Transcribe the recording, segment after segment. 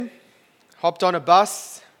hopped on a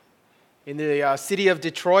bus in the city of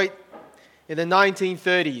Detroit in the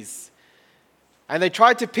 1930s. And they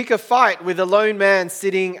tried to pick a fight with a lone man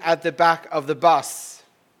sitting at the back of the bus.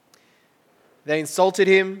 They insulted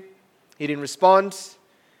him. He didn't respond.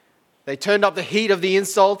 They turned up the heat of the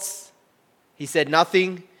insults. He said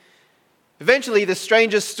nothing. Eventually, the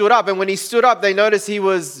stranger stood up, and when he stood up, they noticed he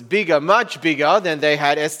was bigger, much bigger than they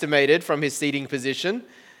had estimated from his seating position.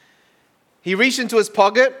 He reached into his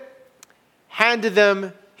pocket, handed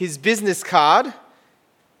them his business card,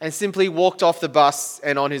 and simply walked off the bus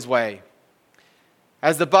and on his way.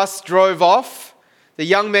 As the bus drove off, the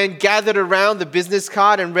young man gathered around the business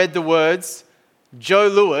card and read the words, "Joe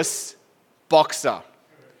Louis, boxer."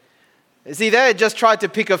 You see, they had just tried to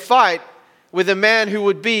pick a fight with a man who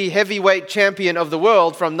would be heavyweight champion of the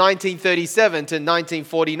world from 1937 to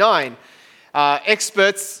 1949.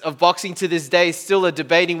 Experts of boxing to this day still are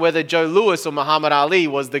debating whether Joe Louis or Muhammad Ali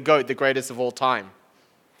was the GOAT, the greatest of all time.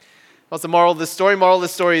 What's the moral of the story? Moral of the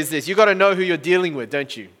story is this: you've got to know who you're dealing with,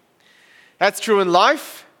 don't you? That's true in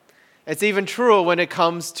life. It's even truer when it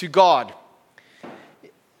comes to God.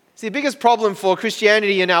 See, the biggest problem for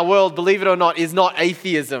Christianity in our world, believe it or not, is not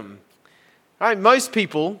atheism. Right? Most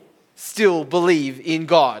people still believe in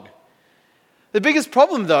God. The biggest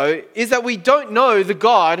problem, though, is that we don't know the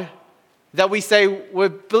God that we say we're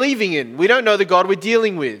believing in. We don't know the God we're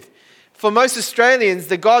dealing with. For most Australians,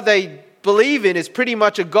 the God they believe in is pretty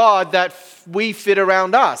much a God that we fit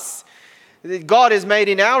around us. God is made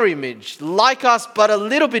in our image, like us, but a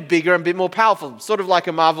little bit bigger and a bit more powerful, sort of like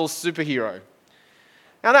a Marvel superhero.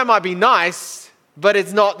 Now, that might be nice, but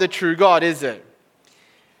it's not the true God, is it?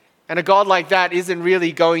 And a God like that isn't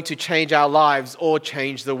really going to change our lives or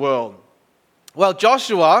change the world. Well,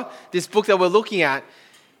 Joshua, this book that we're looking at,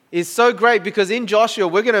 is so great because in Joshua,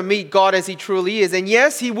 we're going to meet God as He truly is. And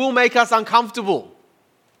yes, He will make us uncomfortable.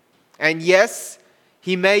 And yes,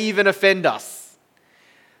 He may even offend us.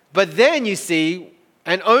 But then, you see,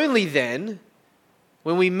 and only then,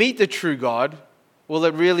 when we meet the true God, will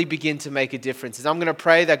it really begin to make a difference. And I'm going to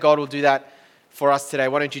pray that God will do that for us today.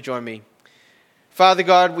 Why don't you join me? Father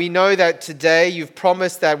God, we know that today you've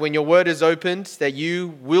promised that when your word is opened, that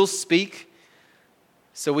you will speak.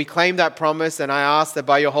 So we claim that promise, and I ask that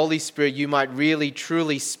by your Holy Spirit, you might really,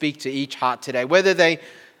 truly speak to each heart today, whether they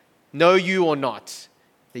know you or not,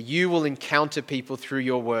 that you will encounter people through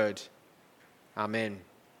your word. Amen.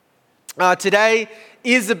 Today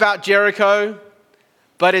is about Jericho,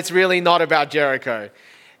 but it's really not about Jericho.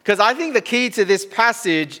 Because I think the key to this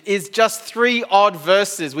passage is just 3 odd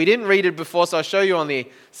verses. We didn't read it before, so I'll show you on the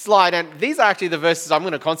slide. And these are actually the verses I'm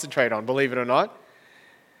going to concentrate on, believe it or not.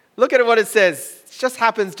 Look at what it says. It just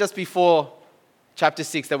happens just before chapter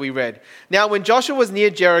 6 that we read. Now, when Joshua was near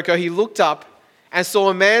Jericho, he looked up and saw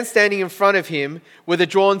a man standing in front of him with a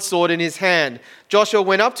drawn sword in his hand. Joshua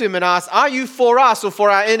went up to him and asked, "Are you for us or for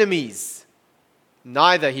our enemies?"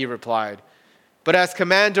 "Neither," he replied. "But as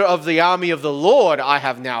commander of the army of the Lord, I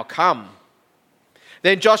have now come."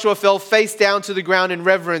 Then Joshua fell face down to the ground in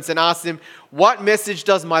reverence and asked him, "What message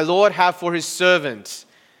does my Lord have for his servant?"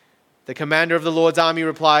 The commander of the Lord's army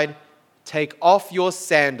replied, "Take off your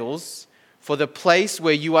sandals, for the place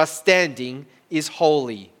where you are standing is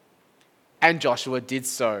holy." And Joshua did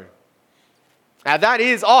so. Now that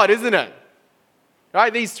is odd, isn't it?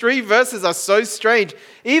 Right? These 3 verses are so strange.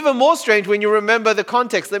 Even more strange when you remember the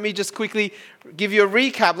context. Let me just quickly give you a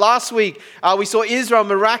recap. Last week, we saw Israel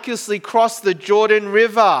miraculously cross the Jordan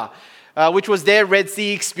River, which was their Red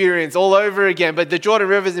Sea experience all over again. But the Jordan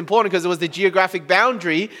River is important because it was the geographic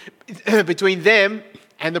boundary between them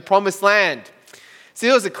and the Promised Land. See,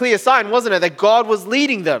 it was a clear sign, wasn't it, that God was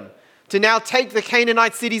leading them to now take the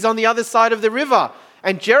Canaanite cities on the other side of the river.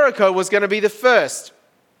 And Jericho was going to be the first.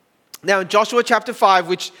 Now in Joshua chapter 5,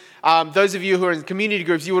 which those of you who are in community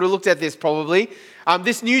groups, you would have looked at this probably.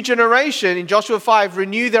 This new generation in Joshua 5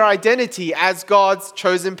 renew their identity as God's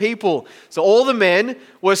chosen people. So all the men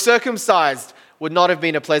were circumcised. Would not have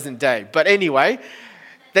been a pleasant day. But anyway,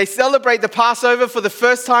 they celebrate the Passover for the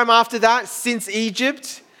first time after that since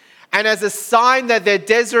Egypt. And as a sign that their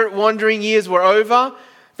desert wandering years were over,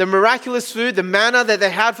 the miraculous food, the manna that they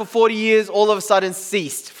had for 40 years, all of a sudden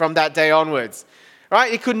ceased from that day onwards.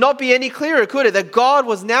 Right? It could not be any clearer, could it? That God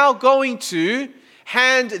was now going to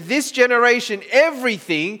hand this generation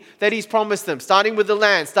everything that He's promised them, starting with the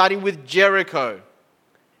land, starting with Jericho.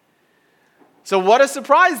 So what a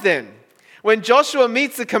surprise then. When Joshua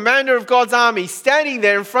meets the commander of God's army, standing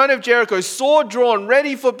there in front of Jericho, sword drawn,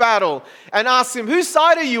 ready for battle, and asks him, "Whose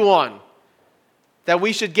side are you on?" That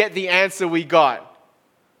we should get the answer we got.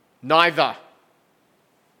 Neither.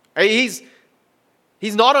 He's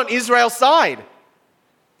not on Israel's side.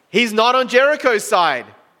 He's not on Jericho's side.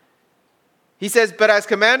 He says, but as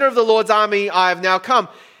commander of the Lord's army, I have now come.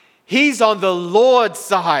 He's on the Lord's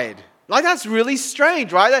side. Like, that's really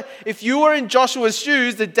strange, right? If you were in Joshua's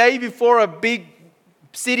shoes the day before a big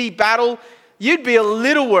city battle, you'd be a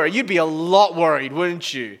little worried. You'd be a lot worried,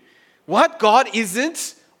 wouldn't you? What? God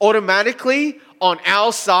isn't automatically on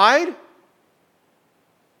our side?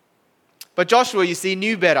 But Joshua, you see,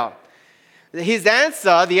 knew better. His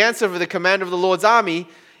answer, the answer for the commander of the Lord's army,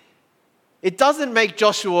 it doesn't make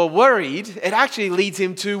Joshua worried. It actually leads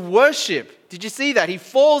him to worship. Did you see that? He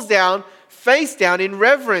falls down, face down in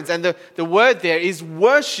reverence. And the word there is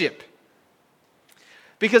worship.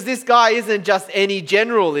 Because this guy isn't just any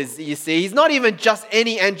general, you see. He's not even just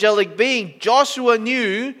any angelic being. Joshua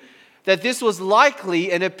knew that this was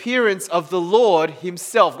likely an appearance of the Lord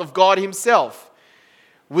himself, of God himself.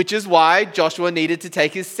 Which is why Joshua needed to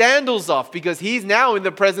take his sandals off, because he's now in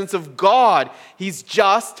the presence of God. He's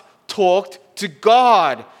just talked to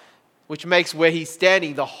God, which makes where he's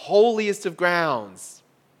standing the holiest of grounds.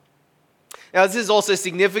 Now, this is also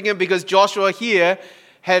significant because Joshua here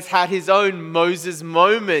has had his own Moses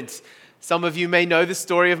moment. Some of you may know the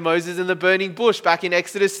story of Moses in the burning bush back in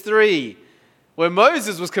Exodus 3, where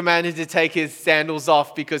Moses was commanded to take his sandals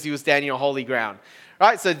off because he was standing on holy ground.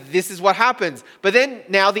 Right, so this is what happens. But then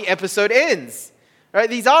now the episode ends. Right,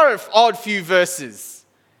 these are an odd few verses.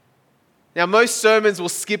 Now most sermons will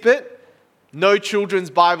skip it. No children's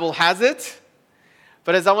Bible has it.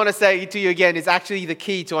 But as I want to say to you again, it's actually the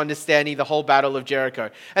key to understanding the whole battle of Jericho.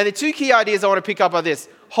 And the two key ideas I want to pick up are this: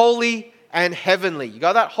 holy and heavenly. You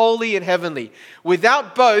got that? Holy and heavenly.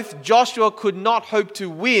 Without both, Joshua could not hope to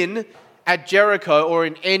win at Jericho or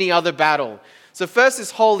in any other battle. So first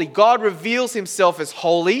is holy. God reveals himself as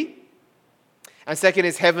holy. And second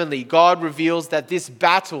is heavenly. God reveals that this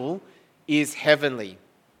battle is heavenly.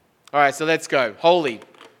 All right, so let's go. Holy.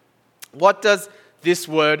 What does this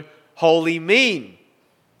word holy mean?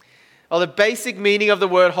 Well, the basic meaning of the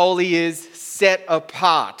word holy is set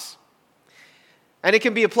apart. And it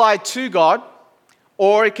can be applied to God,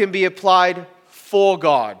 or it can be applied for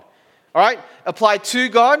God. All right, applied to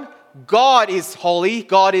God, God is holy,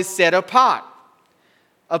 God is set apart.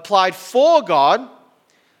 Applied for God,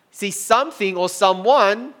 see, something or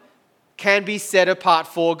someone can be set apart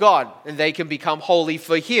for God, and they can become holy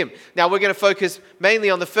for Him. Now, we're going to focus mainly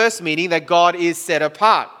on the first meaning, that God is set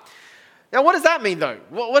apart. Now, what does that mean, though?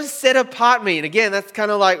 What does set apart mean? Again, that's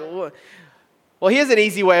kind of like, well, here's an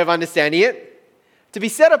easy way of understanding it. To be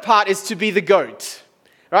set apart is to be the GOAT,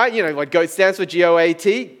 right? You know what GOAT stands for,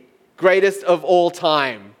 G-O-A-T, greatest of all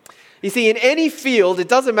time. You see, in any field, it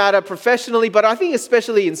doesn't matter professionally, but I think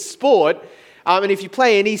especially in sport, and if you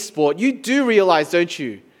play any sport, you do realize, don't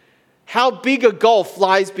you, how big a gulf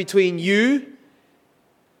lies between you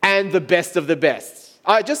and the best of the best.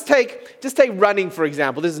 Just take running, for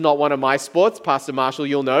example. This is not one of my sports. Pastor Marshall,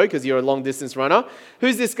 you'll know because you're a long-distance runner.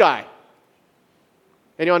 Who's this guy?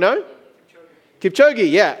 Anyone know?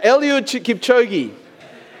 Kipchoge, yeah. Eliud Kipchoge.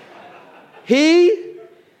 He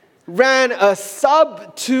ran a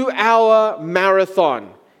sub-2-hour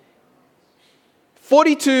marathon.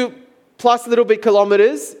 42 plus a little bit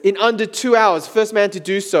kilometers in under 2 hours. First man to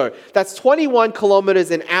do so. That's 21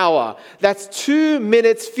 kilometers an hour. That's 2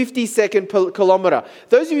 minutes, 50 seconds per kilometer.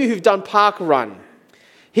 Those of you who've done park run,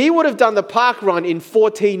 he would have done the park run in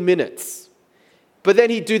 14 minutes. But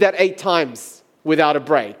then he'd do that 8 times without a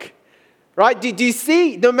break. Right? Do you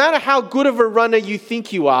see, no matter how good of a runner you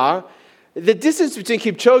think you are, the distance between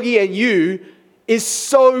Kipchoge and you is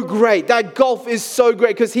so great. That gulf is so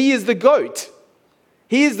great because he is the GOAT.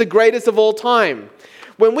 He is the greatest of all time.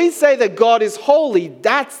 When we say that God is holy,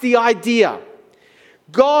 that's the idea.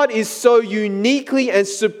 God is so uniquely and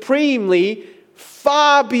supremely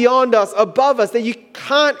far beyond us, above us, that you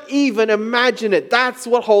can't even imagine it. That's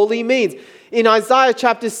what holy means. In Isaiah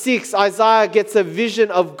chapter 6, Isaiah gets a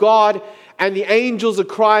vision of God and the angels are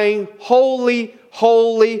crying, holy,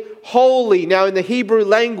 holy, holy. Now in the Hebrew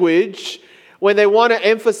language, when they want to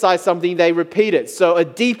emphasize something, they repeat it. So a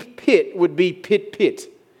deep pit would be pit, pit.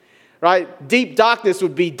 Right? Deep darkness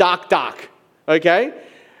would be dark, dark. Okay?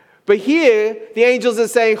 But here, the angels are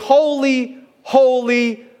saying, holy,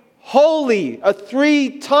 holy, holy. A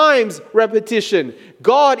 3 times repetition.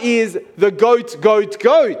 God is the GOAT, GOAT,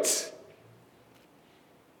 GOAT.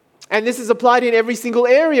 And this is applied in every single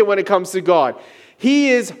area when it comes to God. He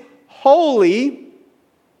is holy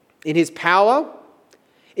in His power,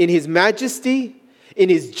 in His majesty, in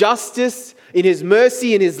His justice, in His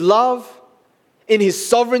mercy, in His love, in His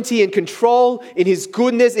sovereignty and control, in His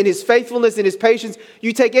goodness, in His faithfulness, in His patience.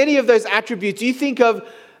 You take any of those attributes, you think of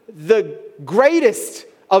the greatest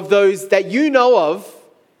of those that you know of,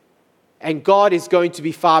 And God is going to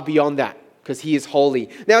be far beyond that because He is holy.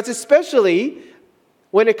 Now, it's especially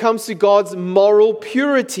when it comes to God's moral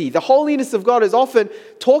purity. The holiness of God is often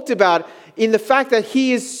talked about in the fact that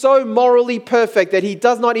He is so morally perfect that He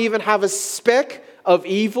does not even have a speck of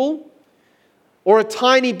evil or a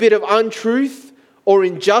tiny bit of untruth or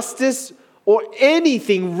injustice or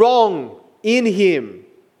anything wrong in Him.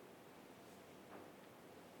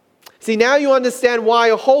 See, now you understand why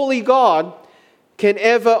a holy God can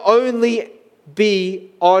ever only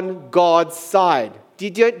be on God's side. Do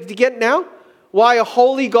you get it now? Why a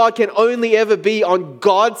holy God can only ever be on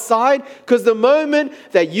God's side? Because the moment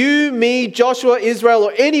that you, me, Joshua, Israel,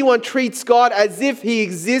 or anyone treats God as if He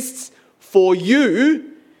exists for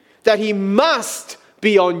you, that He must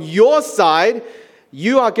be on your side,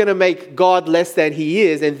 you are going to make God less than He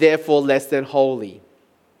is and therefore less than holy.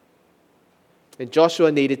 And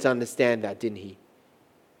Joshua needed to understand that, didn't he?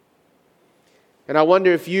 And I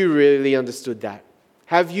wonder if you really understood that.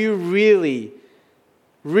 Have you really,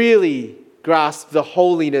 really grasped the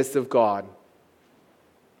holiness of God?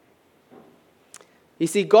 You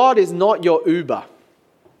see, God is not your Uber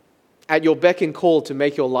at your beck and call to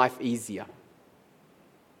make your life easier.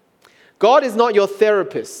 God is not your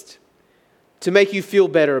therapist to make you feel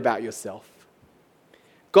better about yourself.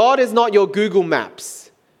 God is not your Google Maps,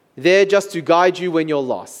 there just to guide you when you're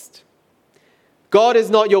lost. God is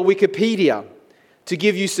not your Wikipedia to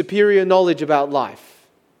give you superior knowledge about life.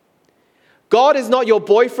 God is not your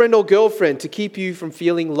boyfriend or girlfriend to keep you from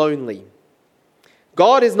feeling lonely.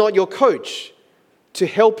 God is not your coach to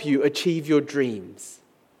help you achieve your dreams.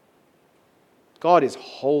 God is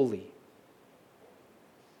holy.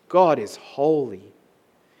 God is holy.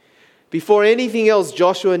 Before anything else,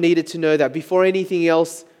 Joshua needed to know that. Before anything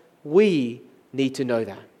else, we need to know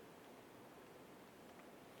that.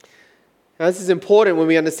 Now, this is important when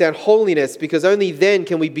we understand holiness, because only then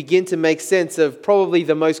can we begin to make sense of probably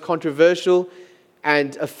the most controversial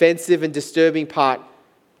and offensive and disturbing part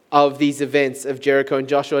of these events of Jericho and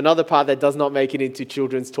Joshua. Another part that does not make it into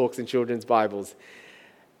children's talks and children's Bibles.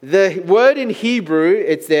 The word in Hebrew,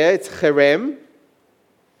 it's there, it's Herem.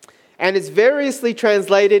 And it's variously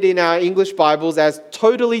translated in our English Bibles as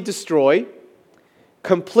totally destroy,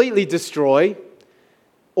 completely destroy,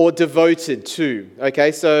 or devoted to.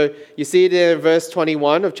 Okay, so you see it in verse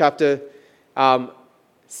 21 of chapter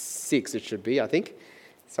 6, it should be, I think.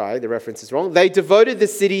 Sorry, the reference is wrong. They devoted the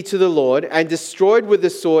city to the Lord and destroyed with the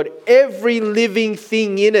sword every living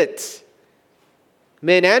thing in it.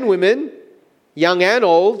 Men and women, young and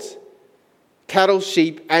old, cattle,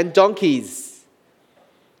 sheep, and donkeys.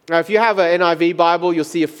 Now, if you have an NIV Bible, you'll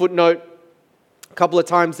see a footnote a couple of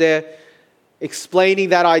times there explaining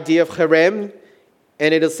that idea of Herem.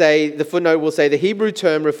 And it'll say, the footnote will say, the Hebrew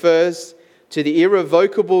term refers to the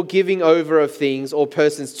irrevocable giving over of things or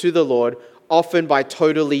persons to the Lord, often by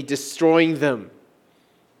totally destroying them.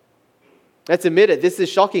 Let's admit it, this is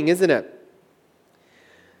shocking, isn't it?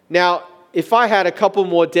 Now, if I had a couple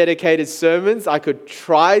more dedicated sermons, I could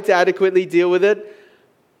try to adequately deal with it,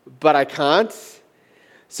 but I can't.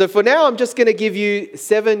 So for now, I'm just going to give you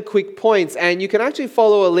 7 quick points, and you can actually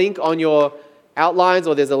follow a link on your outlines,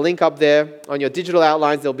 or there's a link up there on your digital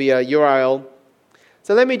outlines. There'll be a URL.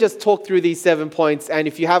 So let me just talk through these 7 points, and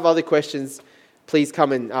if you have other questions, please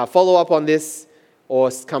come and follow up on this, or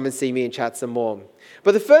come and see me and chat some more.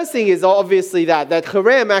 But the first thing is obviously that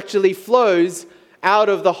Herem actually flows out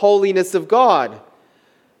of the holiness of God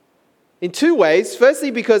in 2 ways.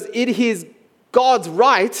 Firstly, because it is God's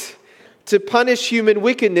right to punish human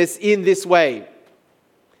wickedness in this way.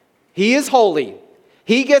 He is holy.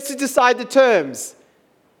 He gets to decide the terms,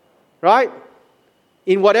 right?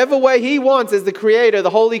 In whatever way He wants as the Creator, the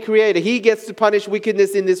Holy Creator, He gets to punish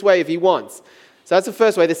wickedness in this way if He wants. So that's the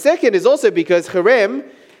first way. The second is also because Herem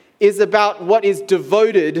is about what is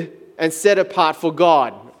devoted and set apart for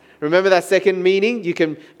God. Remember that second meaning? You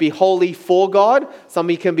can be holy for God.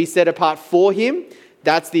 Somebody can be set apart for Him.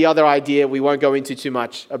 That's the other idea. We won't go into too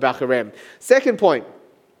much about Herem. Second point.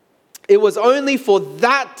 It was only for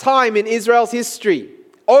that time in Israel's history,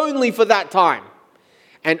 only for that time,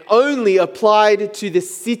 and only applied to the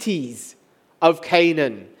cities of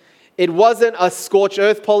Canaan. It wasn't a scorched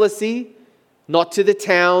earth policy, not to the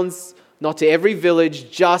towns, not to every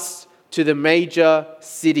village, just to the major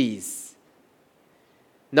cities.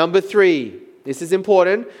 Number 3, this is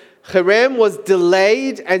important. Herem was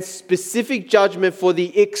delayed and specific judgment for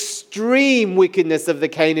the extreme wickedness of the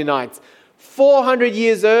Canaanites. 400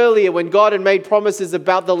 years earlier, when God had made promises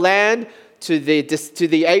about the land to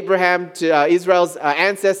the Abraham, to Israel's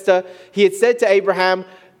ancestor, He had said to Abraham,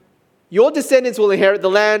 your descendants will inherit the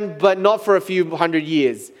land, but not for a few hundred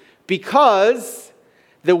years, because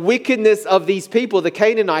the wickedness of these people, the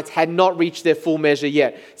Canaanites, had not reached their full measure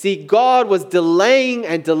yet. See, God was delaying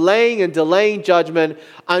and delaying and delaying judgment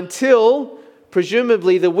until,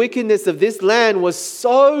 presumably, the wickedness of this land was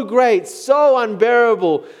so great, so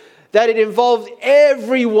unbearable, that it involved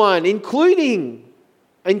everyone, including,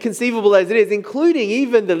 inconceivable as it is, including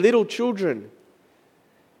even the little children,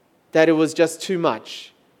 that it was just too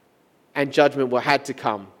much and judgment had to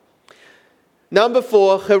come. Number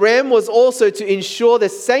 4, Herem was also to ensure the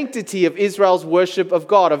sanctity of Israel's worship of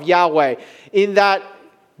God, of Yahweh, in that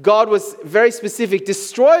God was very specific.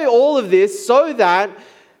 Destroy all of this so that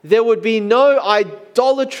there would be no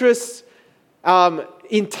idolatrous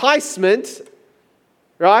enticement,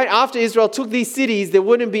 right? After Israel took these cities, there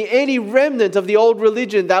wouldn't be any remnant of the old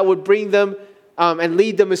religion that would bring them and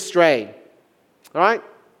lead them astray. All right?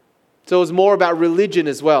 So it was more about religion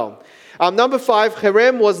as well. Number 5,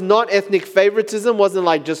 Herem was not ethnic favoritism. Wasn't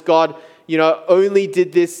like just God, only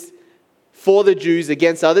did this for the Jews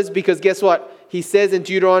against others. Because guess what? He says in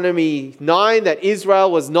Deuteronomy 9 that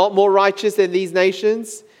Israel was not more righteous than these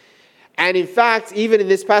nations. And in fact, even in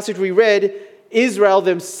this passage we read, Israel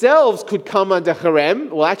themselves could come under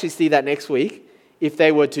Herem. We'll actually see that next week if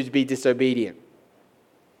they were to be disobedient.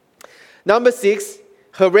 Number 6,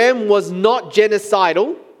 Herem was not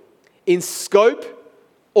genocidal in scope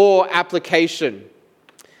or application.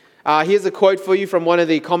 Here's a quote for you from one of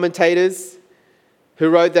the commentators who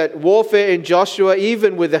wrote that warfare in Joshua,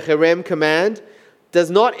 even with the Herem command, does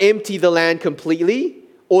not empty the land completely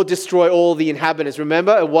or destroy all the inhabitants.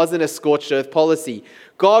 Remember, it wasn't a scorched earth policy.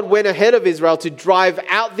 God went ahead of Israel to drive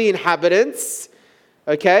out the inhabitants,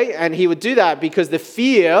 okay? And he would do that because the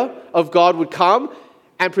fear of God would come,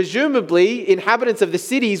 and presumably inhabitants of the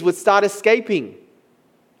cities would start escaping.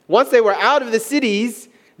 Once they were out of the cities,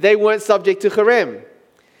 they weren't subject to Herem,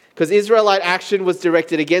 because Israelite action was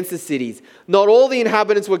directed against the cities. Not all the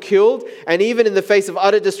inhabitants were killed, and even in the face of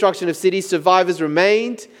utter destruction of cities, survivors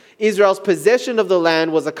remained. Israel's possession of the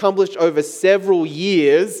land was accomplished over several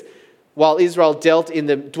years, while Israel dwelt in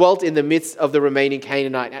the midst of the remaining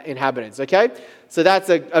Canaanite inhabitants. Okay? So that's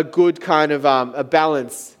a good kind of a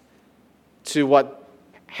balance to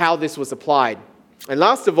how this was applied. And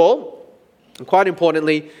last of all, and quite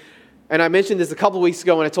importantly, and I mentioned this a couple of weeks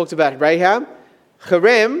ago when I talked about Rahab,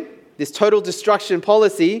 Herem, this total destruction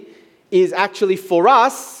policy, is actually for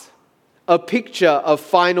us a picture of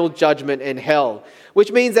final judgment and hell,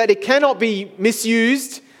 which means that it cannot be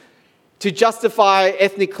misused to justify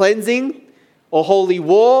ethnic cleansing or holy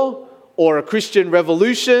war or a Christian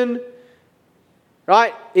revolution,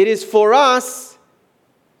 right? It is for us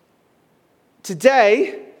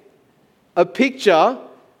today a picture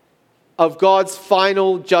of God's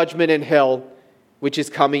final judgment and hell, which is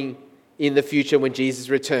coming in the future when Jesus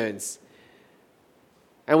returns.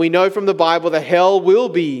 And we know from the Bible that hell will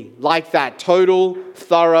be like that, total,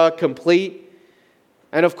 thorough, complete.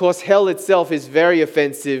 And of course, hell itself is very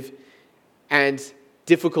offensive and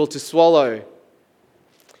difficult to swallow.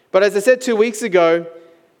 But as I said 2 weeks ago,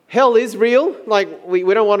 hell is real. Like, we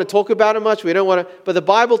don't want to talk about it much. But the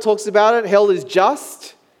Bible talks about it. Hell is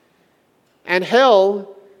just. And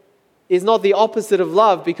hell is not the opposite of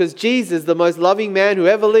love, because Jesus, the most loving man who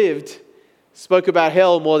ever lived, spoke about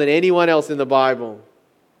hell more than anyone else in the Bible.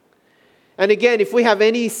 And again, if we have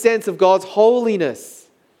any sense of God's holiness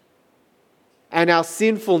and our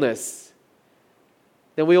sinfulness,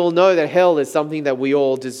 then we all know that hell is something that we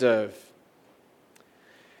all deserve.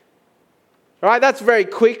 All right, that's very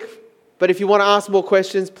quick. But if you want to ask more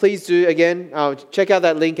questions, please do. Again, check out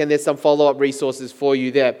that link, and there's some follow-up resources for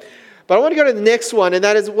you there. But I want to go to the next one, and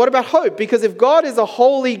that is, what about hope? Because if God is a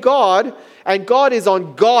holy God, and God is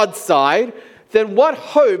on God's side, then what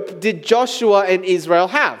hope did Joshua and Israel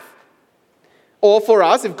have? Or for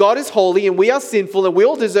us, if God is holy and we are sinful and we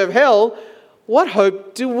all deserve hell, what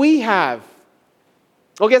hope do we have?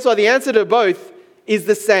 Well, guess what? The answer to both is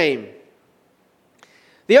the same.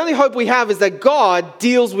 The only hope we have is that God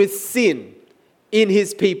deals with sin in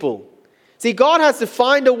his people. See, God has to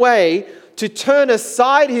find a way to turn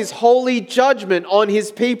aside his holy judgment on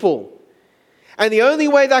his people. And the only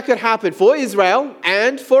way that could happen for Israel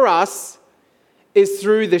and for us is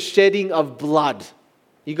through the shedding of blood.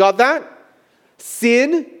 You got that?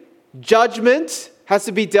 Sin, judgment has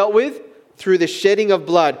to be dealt with through the shedding of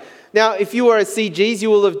blood. Now, if you were at CGs, you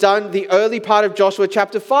will have done the early part of Joshua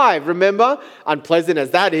chapter 5. Remember, unpleasant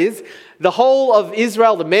as that is, the whole of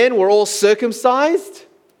Israel, the men were all circumcised.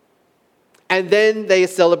 And then they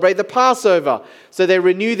celebrate the Passover. So they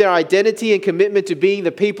renew their identity and commitment to being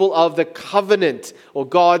the people of the covenant, or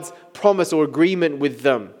God's promise or agreement with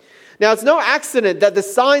them. Now, it's no accident that the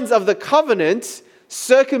signs of the covenant,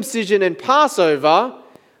 circumcision and Passover,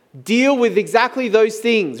 deal with exactly those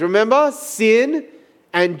things. Remember, sin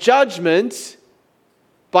and judgment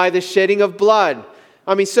by the shedding of blood.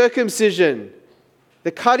 Circumcision,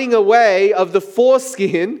 the cutting away of the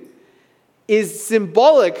foreskin, is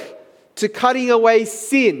symbolic to cutting away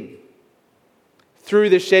sin through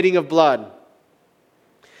the shedding of blood.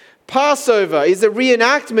 Passover is a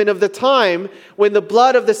reenactment of the time when the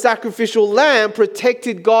blood of the sacrificial lamb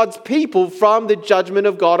protected God's people from the judgment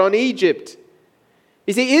of God on Egypt.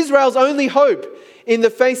 You see, Israel's only hope in the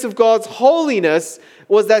face of God's holiness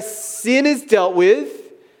was that sin is dealt with,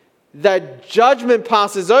 that judgment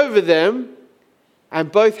passes over them, and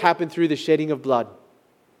both happen through the shedding of blood.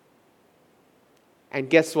 And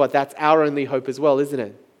guess what? That's our only hope as well, isn't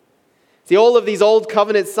it? See, all of these old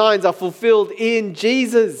covenant signs are fulfilled in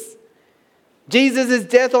Jesus. Jesus'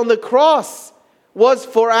 death on the cross was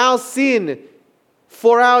for our sin,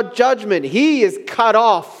 for our judgment. He is cut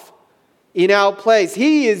off in our place.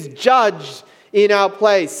 He is judged in our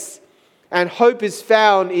place. And hope is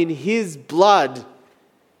found in His blood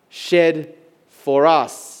shed for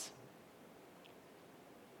us.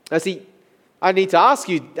 Now see, I need to ask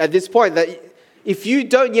you at this point that if you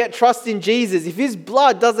don't yet trust in Jesus, if His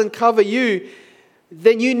blood doesn't cover you,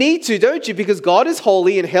 then you need to, don't you? Because God is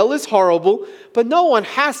holy and hell is horrible, but no one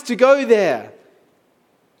has to go there.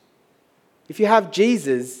 If you have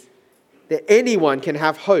Jesus, then anyone can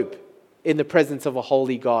have hope in the presence of a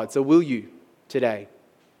holy God. So will you today?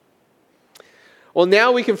 Well,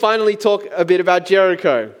 now we can finally talk a bit about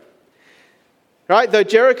Jericho. Right? Though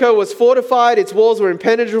Jericho was fortified, its walls were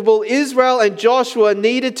impenetrable, Israel and Joshua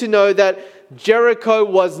needed to know that Jericho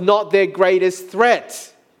was not their greatest threat.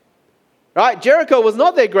 Right? Jericho was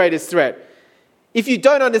not their greatest threat. If you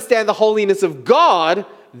don't understand the holiness of God,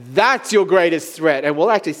 that's your greatest threat. And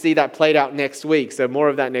we'll actually see that played out next week. So more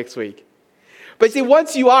of that next week. But see,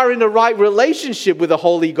 once you are in the right relationship with a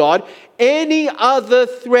holy God, any other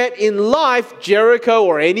threat in life, Jericho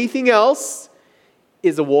or anything else,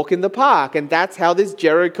 is a walk in the park. And that's how this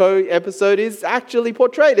Jericho episode is actually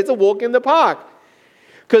portrayed. It's a walk in the park.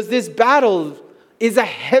 Because this battle is a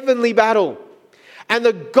heavenly battle. And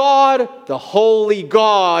the God, the holy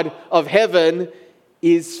God of heaven,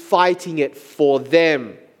 is fighting it for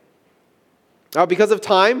them. Because of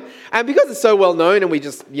time, and because it's so well known, and we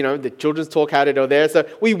just, the children's talk had it over there, so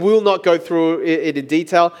we will not go through it in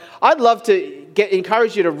detail. I'd love to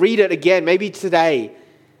encourage you to read it again, maybe today,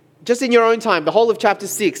 just in your own time, the whole of chapter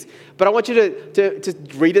 6. But I want you to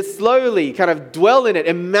read it slowly, kind of dwell in it,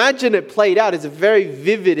 imagine it played out. It's a very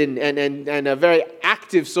vivid and a very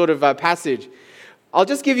active sort of passage. I'll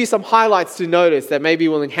just give you some highlights to notice that maybe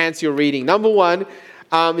will enhance your reading. Number one,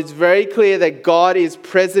 it's very clear that God is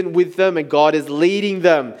present with them and God is leading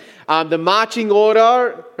them. The marching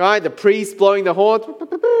order, right? The priest blowing the horn,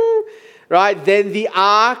 right? Then the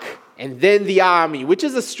ark and then the army, which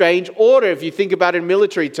is a strange order if you think about it in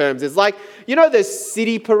military terms. It's like, those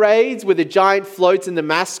city parades with the giant floats and the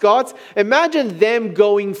mascots. Imagine them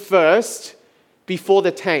going first before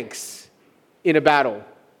the tanks in a battle.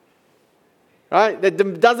 Right?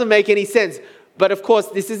 That doesn't make any sense. But of course,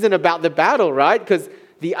 this isn't about the battle, right? Because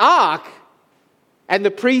the ark and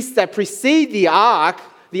the priests that precede the ark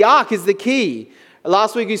is the key.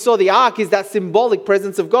 Last week we saw the ark is that symbolic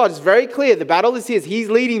presence of God. It's very clear. The battle is His. He's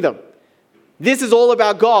leading them. This is all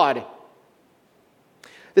about God.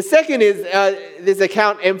 The second is, this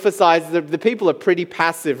account emphasizes that the people are pretty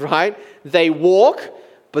passive, right? They walk,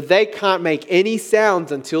 but they can't make any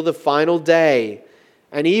sounds until the final day.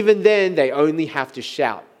 And even then, they only have to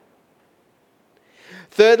shout.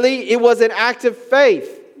 Thirdly, it was an act of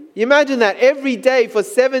faith. You imagine that every day for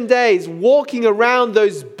 7 days, walking around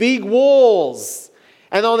those big walls.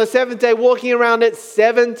 And on the seventh day, walking around it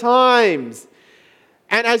 7 times.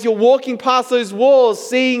 And as you're walking past those walls,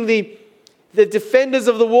 seeing the defenders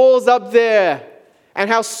of the walls up there and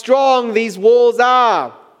how strong these walls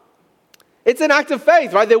are. It's an act of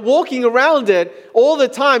faith, right? They're walking around it all the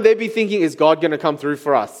time. They'd be thinking, is God going to come through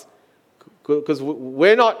for us? Because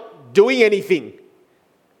we're not doing anything.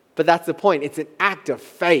 But that's the point. It's an act of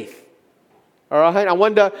faith. All right? I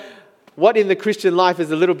wonder what in the Christian life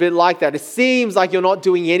is a little bit like that. It seems like you're not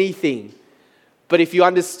doing anything. But if you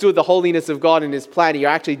understood the holiness of God and His plan, you're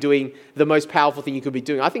actually doing the most powerful thing you could be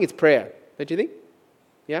doing. I think it's prayer. Don't you think?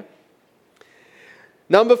 Yeah?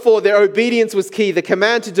 Number 4, their obedience was key. The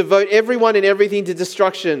command to devote everyone and everything to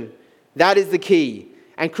destruction. That is the key.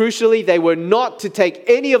 And crucially, they were not to take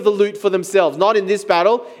any of the loot for themselves. Not in this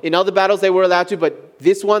battle. In other battles they were allowed to, but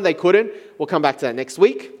this one they couldn't. We'll come back to that next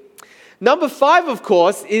week. Number 5, of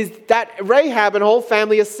course, is that Rahab and her whole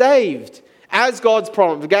family are saved. As God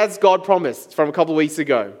promised from a couple of weeks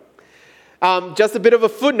ago. Just a bit of a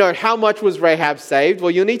footnote, how much was Rahab saved?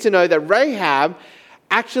 Well, you'll need to know that Rahab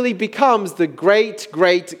actually becomes the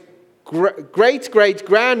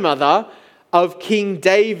great-great-grandmother of King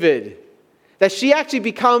David. That she actually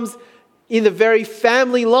becomes in the very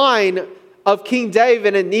family line of King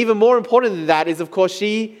David, and even more important than that is, of course,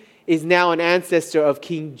 she is now an ancestor of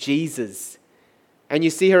King Jesus. And you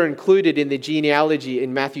see her included in the genealogy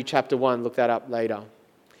in Matthew chapter 1. Look that up later.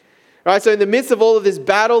 Right, so in the midst of all of this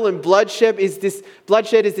battle and bloodshed is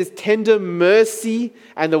this tender mercy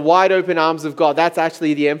and the wide open arms of God. That's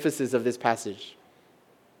actually the emphasis of this passage.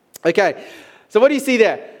 Okay, so what do you see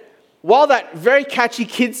there? While that very catchy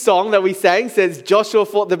kids song that we sang says Joshua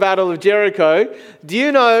fought the battle of Jericho, do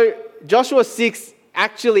you know Joshua 6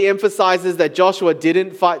 actually emphasizes that Joshua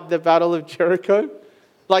didn't fight the battle of Jericho?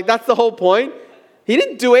 Like, that's the whole point. He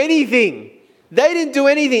didn't do anything. They didn't do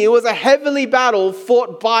anything. It was a heavenly battle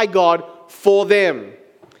fought by God for them.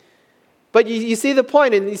 But you see the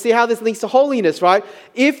point, and you see how this links to holiness, right?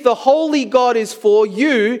 If the holy God is for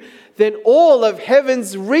you, then all of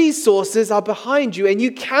heaven's resources are behind you, and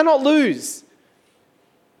you cannot lose.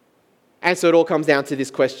 And so it all comes down to this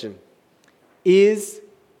question. Is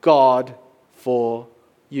God for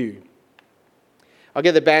you? I'll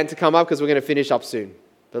get the band to come up because we're going to finish up soon.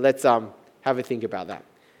 But let's have a think about that.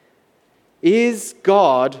 Is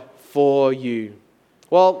God for you?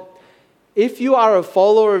 Well, if you are a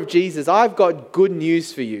follower of Jesus, I've got good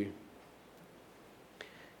news for you.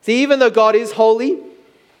 See, even though God is holy,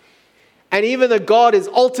 and even though God is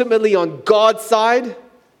ultimately on God's side,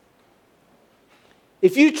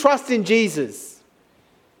 if you trust in Jesus,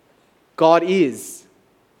 God is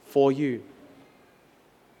for you.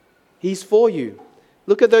 He's for you.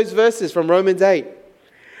 Look at those verses from Romans 8.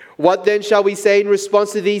 What then shall we say in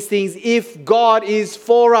response to these things? If God is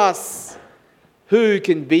for us, who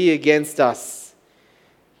can be against us?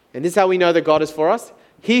 And this is how we know that God is for us.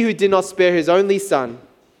 He who did not spare his only son,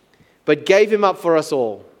 but gave him up for us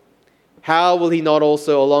all, how will he not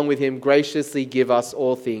also, along with him, graciously give us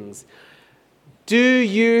all things? Do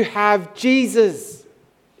you have Jesus?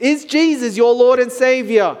 Is Jesus your Lord and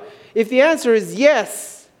Savior? If the answer is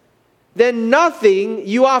yes, then nothing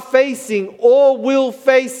you are facing or will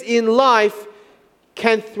face in life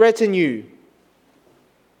can threaten you.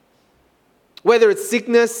 Whether it's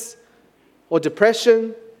sickness or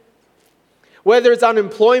depression, whether it's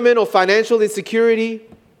unemployment or financial insecurity,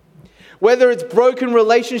 whether it's broken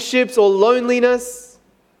relationships or loneliness,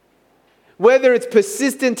 whether it's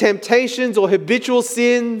persistent temptations or habitual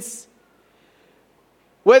sins,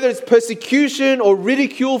 whether it's persecution or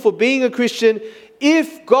ridicule for being a Christian,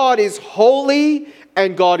 if God is holy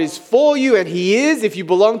and God is for you, and He is, if you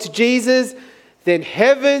belong to Jesus, then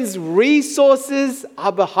heaven's resources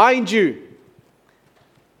are behind you.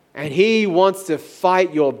 And He wants to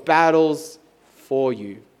fight your battles for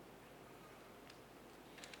you.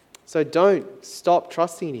 So don't stop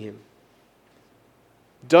trusting Him.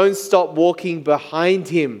 Don't stop walking behind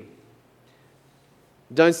Him.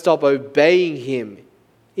 Don't stop obeying Him,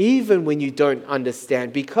 even when you don't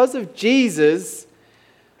understand. Because of Jesus,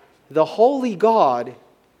 the Holy God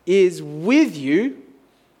is with you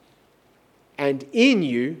and in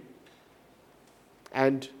you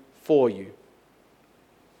and for you.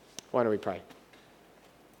 Why don't we pray?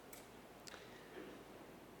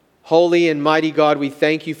 Holy and mighty God, we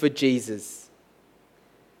thank you for Jesus.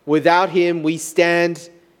 Without Him, we stand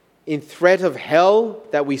in threat of hell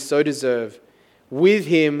that we so deserve. With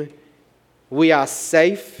Him, we are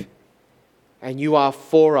safe and you are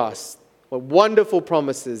for us. What wonderful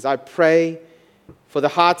promises. I pray for the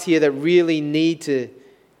hearts here that really need to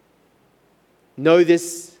know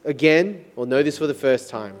this again, or know this for the first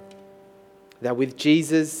time. That with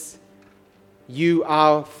Jesus, you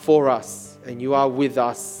are for us and you are with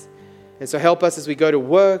us. And so help us as we go to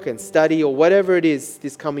work and study or whatever it is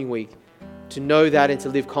this coming week, to know that and to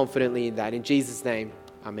live confidently in that. In Jesus' name,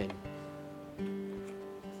 amen.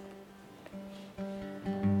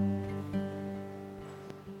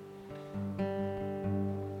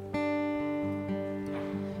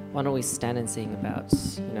 Why don't we stand and sing about,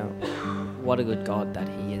 what a good God that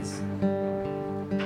He is.